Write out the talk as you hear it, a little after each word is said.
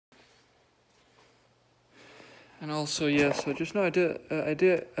And also, yeah. So just know I did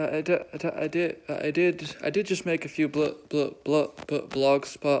just make a few blogspot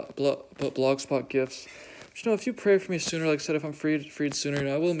gifts. Just know if you pray for me sooner, like I said, if I'm freed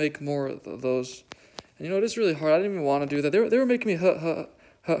sooner, I will make more of those. And it is really hard. I didn't even want to do that. They were making me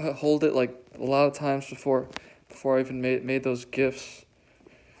hold it like a lot of times before I even made those gifts.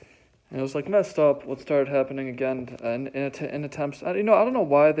 And it was like messed up what started happening again in attempts. I don't know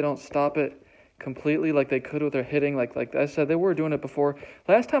why they don't stop it completely like they could with their hitting. Like I said, they were doing it before.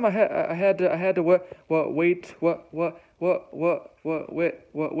 Last time I had to wait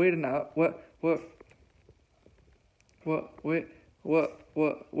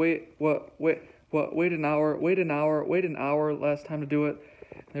an hour last time to do it.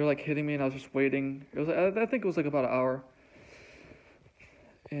 They were like hitting me and I was just waiting. It was I think it was like about an hour.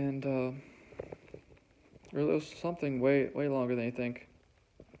 And it was something way longer than you think.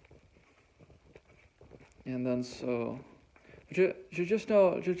 And then so just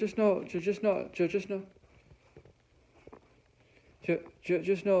know I think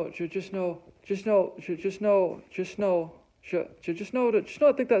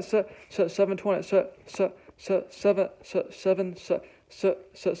that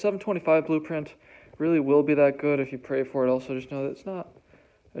 725 blueprint really will be that good if you pray for it. Also, just know that it's not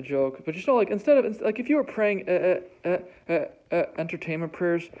a joke, but just know, like, instead of, like, if you were praying entertainment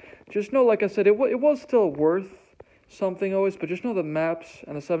prayers, just know, like I said, it was still worth something always, but just know the maps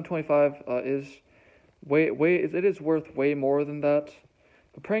and the 725 is it is worth way more than that.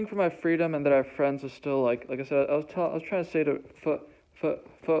 But praying for my freedom and that I have friends is still, like I said, I was trying to say to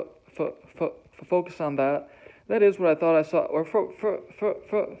focus on that. That is what I thought I saw, or from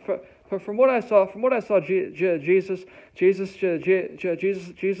what I saw, Jesus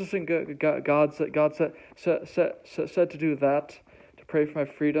and God said to do that, to pray for my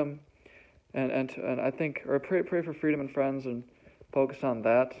freedom, and I think, or pray for freedom and friends and focus on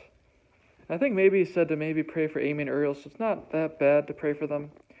that. And I think maybe he said to maybe pray for Amy and Uriel, so it's not that bad to pray for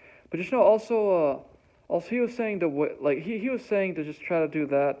them. But just know also he was saying to he was saying to just try to do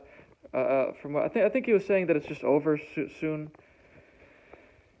that. From what I think he was saying that it's just over soon.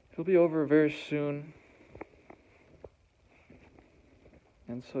 It'll be over very soon.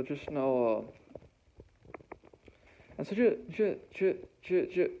 And so just know. And so just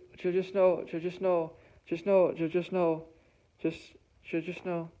know. Just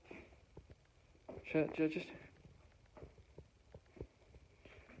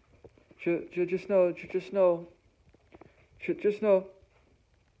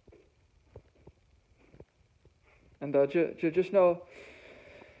And just know,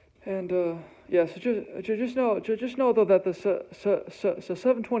 and yeah. So just know though that the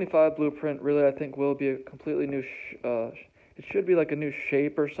 725 blueprint really I think will be a completely new. It should be like a new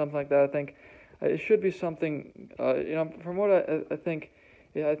shape or something like that. I think it should be something. From what I think,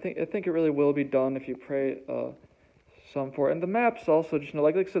 yeah, I think it really will be done if you pray some for it. And the maps also just know,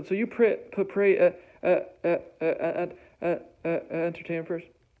 like I said. So you pray entertainment first.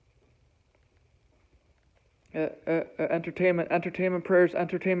 Entertainment prayers,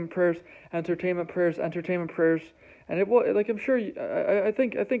 and it will, like, I'm sure I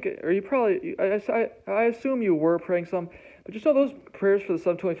think, or you probably, I assume you were praying some, but just know those prayers for the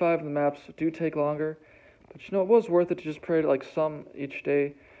 725 and the maps do take longer, but just know it was worth it to just pray like some each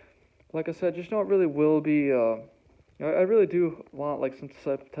day. Like I said, just know it really will be. I really do want like some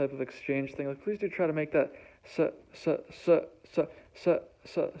type of exchange thing. Like, please do try to make that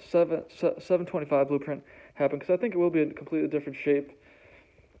 725 blueprint happen, because I think it will be a completely different shape.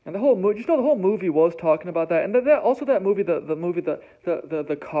 And the whole movie, just know the whole movie was talking about that, and that also that movie,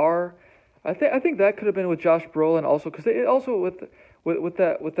 the car. I think that could have been with Josh Brolin also, because it also with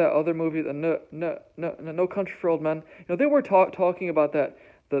that other movie, the No Country for Old Men. They were talking about that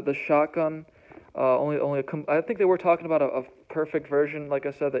the shotgun. I think they were talking about a perfect version, like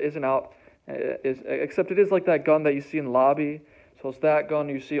I said, that isn't out. Except it is like that gun that you see in lobby. So it's that gun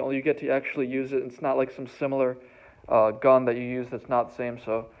you see, only you get to actually use it. It's not like some similar gun that you use that's not the same.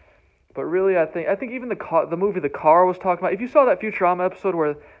 So, but really, I think even the movie The Car was talking about. If you saw that Futurama episode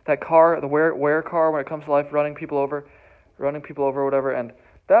where that car, the where car, when it comes to life, running people over, whatever, and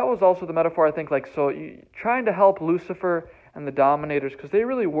that was also the metaphor. I think, like, so trying to help Lucifer and the Dominators, because they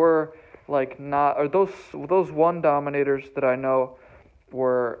really were like not, or those one Dominators that I know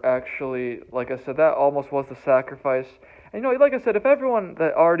were actually, like I said, that almost was the sacrifice. And like I said, if everyone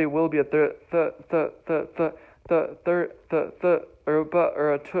that already will be at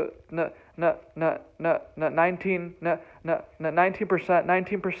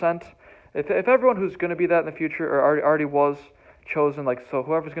 19%, if everyone who's going to be that in the future or already was chosen, like, so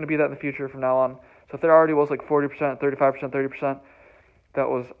whoever's going to be that in the future from now on. So if there already was like 40%, 35%, 30%, that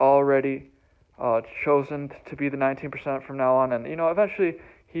was already chosen to be the 19% from now on. And, eventually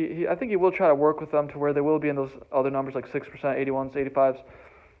I think he will try to work with them to where they will be in those other numbers like 6%, 81s, 85s,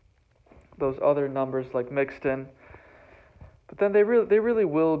 those other numbers like mixed in. But then they really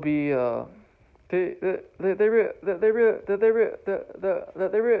will be really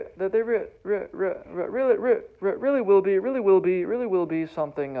will be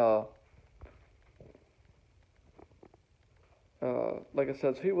something like I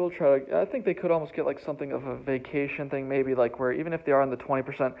said, so he will try to. I think they could almost get like something of a vacation thing, maybe like where even if they are in the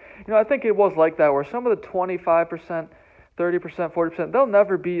 20%, I think it was like that where some of the 25%, 30%, 40%, they'll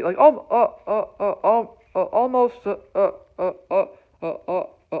never be like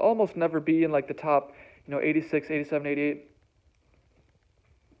almost never be in like the top, 86, 87, 88,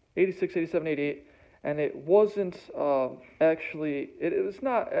 86, 87, 88, and it wasn't actually. It's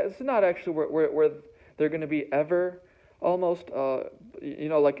not actually where they're going to be ever. Almost,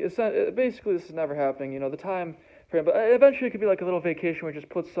 like it's basically this is never happening. The time frame, but eventually it could be like a little vacation where you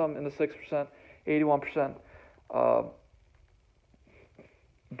just put some in the 6%, 81%.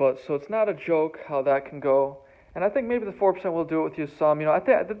 But so it's not a joke how that can go, and I think maybe the 4% will do it with you some. I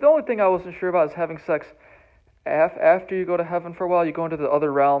think the only thing I wasn't sure about is having sex after you go to heaven for a while. You go into the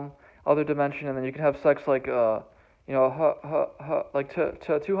other realm, other dimension, and then you can have sex like like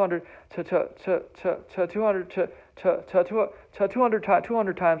to 200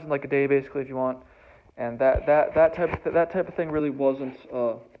 times in like a day, basically, if you want. And that type of thing really wasn't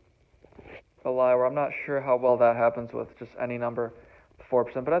a lie. Where I'm not sure how well that happens with just any number,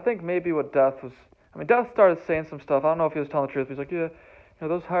 4%. But I think maybe what Death was. Death started saying some stuff. I don't know if he was telling the truth. He's like, yeah,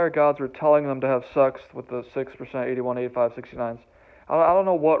 those higher gods were telling them to have sex with the 6%, 81, 85, 69s. I don't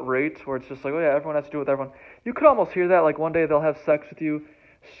know what rates where it's just like, oh yeah, everyone has to do it with everyone. You could almost hear that, like one day they'll have sex with you,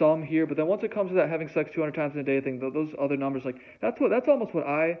 some here, but then once it comes to that having sex 200 times in a day thing, those other numbers, like that's almost what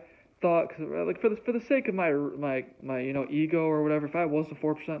I thought. Cause like for the sake of my ego or whatever, if I was the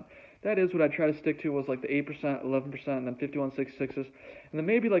 4%, that is what I try to stick to was like the 8%, 11%, and then 51, 66s, and then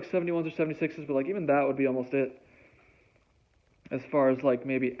maybe like 71s or 76s, but like even that would be almost it. As far as like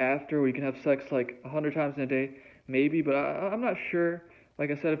maybe after where you can have sex like 100 times in a day. Maybe, but I'm not sure. Like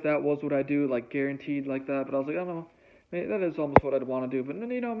I said, if that was what I do, like guaranteed like that. But I was like, I don't know. Maybe that is almost what I'd want to do. But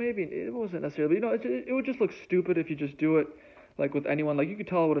maybe it wasn't necessarily. It would just look stupid if you just do it like with anyone. Like you could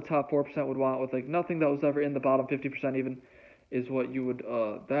tell what a top 4% would want with like nothing that was ever in the bottom 50% even is what you would.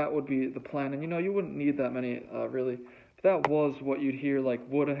 That would be the plan. And you wouldn't need that many really. If that was what you'd hear like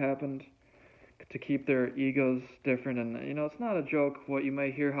would have happened to keep their egos different. And it's not a joke what you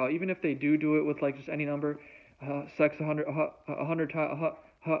may hear how even if they do it with like just any number. Sex 100 times, 100 times,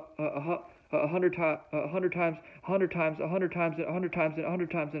 100 times, 100 times, 100 times, 100 times,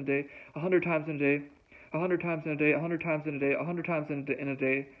 100 times in a day, 100 times in a day, 100 times in a day, 100 times in a day, 100 times in a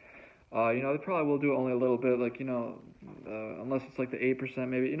day. They probably will do it only a little bit, like unless it's like the 8%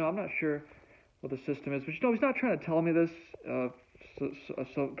 maybe. I'm not sure what the system is, but he's not trying to tell me this. From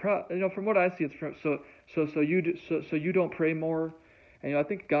what I see, it's from so you don't pray more. And I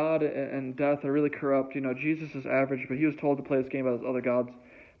think God and Death are really corrupt. Jesus is average, but he was told to play this game by those other gods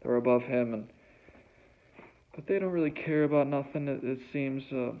that were above him, but they don't really care about nothing. It seems.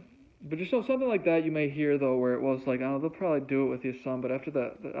 But just something like that you may hear though, where it was like, I don't know, they'll probably do it with you some, but after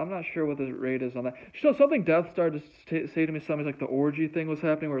that, I'm not sure what the rate is on that. Something Death started to say to me, something like the orgy thing was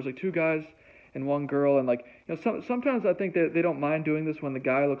happening, where it was like 2 guys and 1 girl, and like sometimes I think that they don't mind doing this when the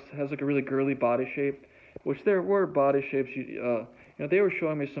guy has like a really girly body shape, which there were body shapes they were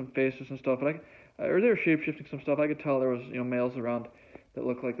showing me some faces and stuff, but or they were shape-shifting some stuff. I could tell there was males around that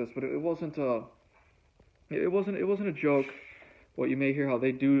looked like this, but it wasn't a joke. What you may hear how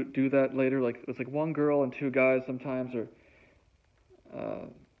they do that later, like it's like 1 girl and 2 guys sometimes, or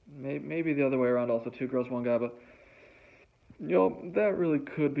maybe the other way around, also 2 girls, 1 guy. But that really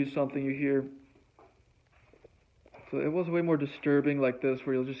could be something you hear. So it was way more disturbing like this,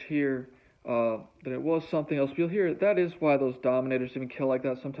 where you'll just hear. That it was something else. You'll hear that is why those dominators even kill like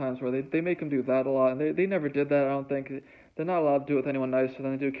that sometimes, where they make them do that a lot, and they never did that. I don't think they're not allowed to do it with anyone nice, so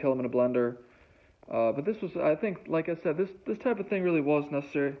then they do kill them in a blender. But this was, I think, like I said, this type of thing really was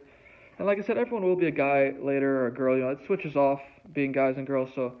necessary. And like I said, everyone will be a guy later or a girl. It switches off being guys and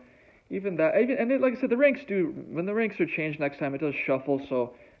girls. So even that, like I said, when the ranks are changed next time, it does shuffle.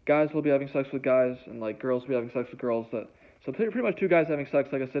 So guys will be having sex with guys, and like girls will be having sex with girls. So pretty much 2 guys having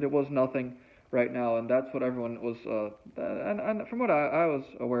sex, like I said, it was nothing right now, and that's what everyone was, and from what I was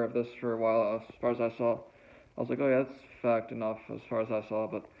aware of this for a while, as far as I saw, I was like, oh yeah, that's fact enough as far as I saw,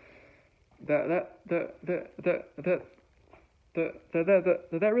 but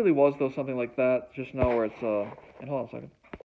that really was though something like that just now where it's and hold on a second.